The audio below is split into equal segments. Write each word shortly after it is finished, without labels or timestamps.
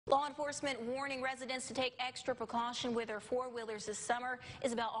Law enforcement warning residents to take extra precaution with their four-wheelers this summer.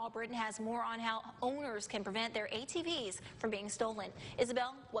 Isabel Albritton has more on how owners can prevent their ATVs from being stolen.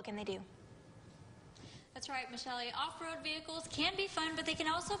 Isabel, what can they do? That's right, Michelle. Off-road vehicles can be fun, but they can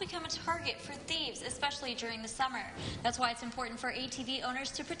also become a target for thieves, especially during the summer. That's why it's important for ATV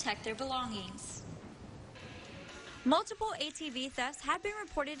owners to protect their belongings. Multiple ATV thefts have been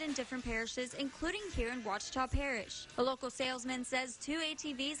reported in different parishes, including here in Ouachita Parish. A local salesman says 2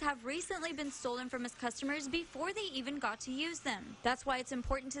 ATVs have recently been stolen from his customers before they even got to use them. That's why it's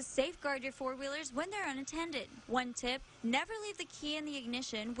important to safeguard your four-wheelers when they're unattended. One tip, never leave the key in the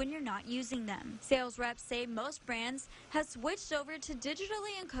ignition when you're not using them. Sales reps say most brands have switched over to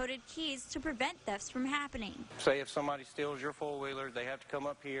digitally encoded keys to prevent thefts from happening. Say if somebody steals your four-wheeler, they have to come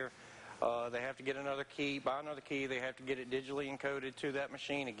up here. They have to get another key, buy another key. They have to get it digitally encoded to that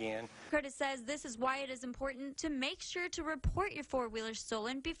machine again. Curtis says this is why it is important to make sure to report your four-wheeler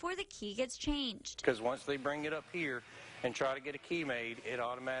stolen before the key gets changed. Because once they bring it up here and try to get a key made, it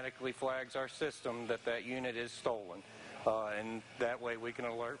automatically flags our system that that unit is stolen. And that way we can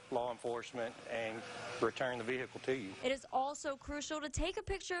alert law enforcement and return the vehicle to you. It is also crucial to take a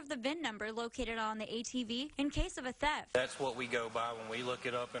picture of the VIN number located on the ATV in case of a theft. That's what we go by when we look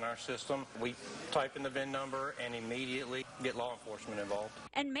it up in our system. We type in the VIN number and immediately get law enforcement involved.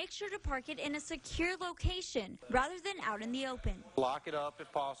 And make sure to park it in a secure location rather than out in the open. Lock it up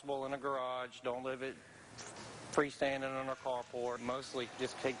if possible in a garage. Don't leave it freestanding on a carport. Mostly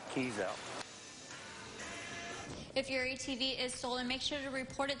just take the keys out. If your ATV is stolen, make sure to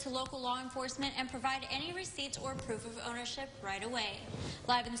report it to local law enforcement and provide any receipts or proof of ownership right away.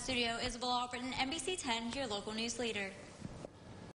 Live in the studio, Isabel Albritton, NBC 10, your local news leader.